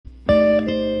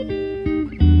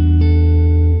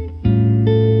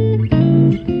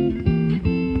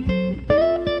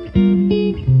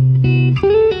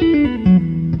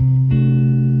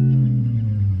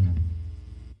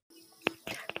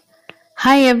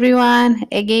everyone.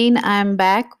 Again, I'm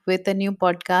back with a new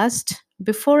podcast.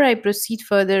 Before I proceed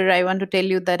further, I want to tell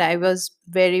you that I was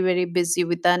very, very busy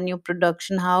with our new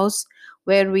production house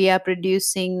where we are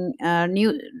producing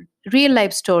new real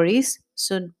life stories.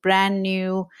 So, brand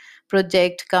new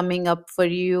project coming up for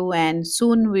you, and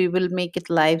soon we will make it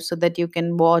live so that you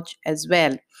can watch as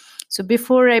well. So,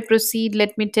 before I proceed,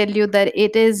 let me tell you that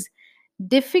it is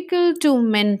difficult to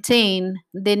maintain,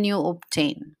 then you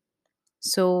obtain.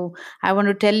 So, I want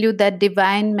to tell you that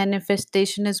divine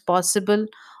manifestation is possible.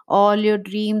 All your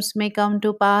dreams may come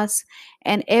to pass,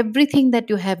 and everything that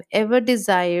you have ever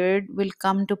desired will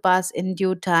come to pass in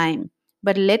due time.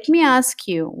 But let me ask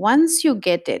you, once you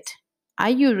get it,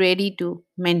 are you ready to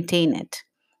maintain it?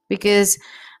 Because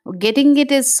getting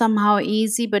it is somehow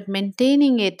easy, but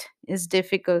maintaining it is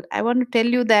difficult. I want to tell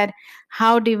you that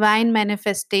how divine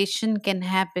manifestation can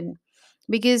happen,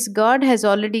 because God has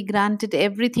already granted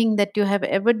everything that you have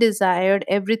ever desired,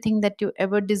 everything that you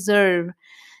ever deserve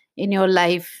in your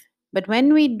life. But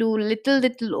when we do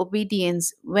little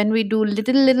obedience, when we do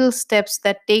little steps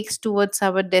that takes towards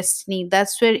our destiny,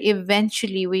 that's where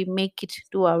eventually we make it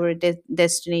to our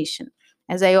destination.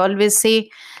 As I always say,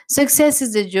 success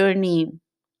is a journey,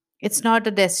 it's not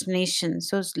a destination.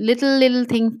 So little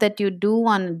things that you do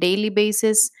on a daily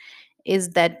basis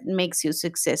is that makes you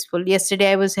successful.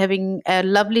 Yesterday I was having a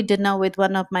lovely dinner with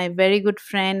one of my very good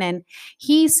friend, and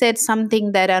he said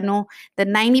something that I know, that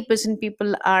 90%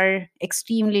 people are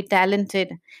extremely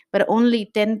talented, but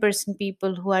only 10%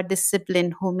 people who are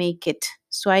disciplined who make it.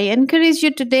 So I encourage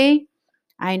you today.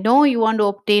 I know you want to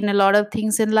obtain a lot of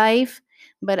things in life,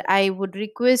 but I would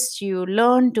request you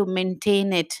learn to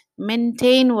maintain it.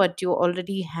 Maintain what you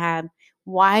already have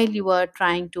while you are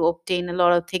trying to obtain a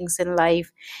lot of things in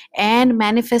life. And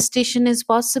manifestation is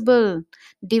possible.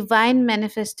 Divine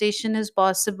manifestation is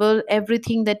possible.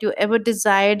 Everything that you ever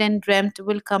desired and dreamt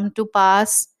will come to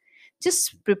pass.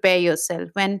 Just prepare yourself.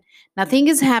 When nothing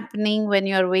is happening, when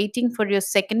you are waiting for your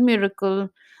second miracle,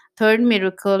 third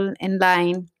miracle in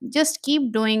line, just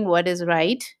keep doing what is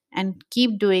right and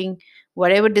keep doing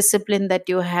whatever discipline that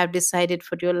you have decided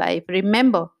for your life.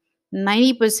 Remember,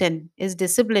 90% is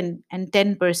discipline and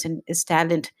 10% is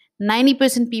talent.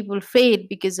 90% people fail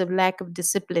because of lack of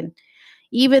discipline,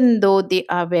 even though they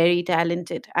are very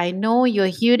talented. I know you're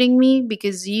hearing me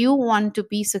because you want to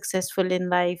be successful in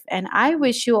life, and I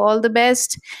wish you all the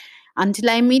best. Until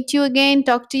I meet you again,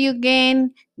 talk to you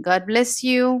again. God bless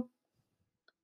you.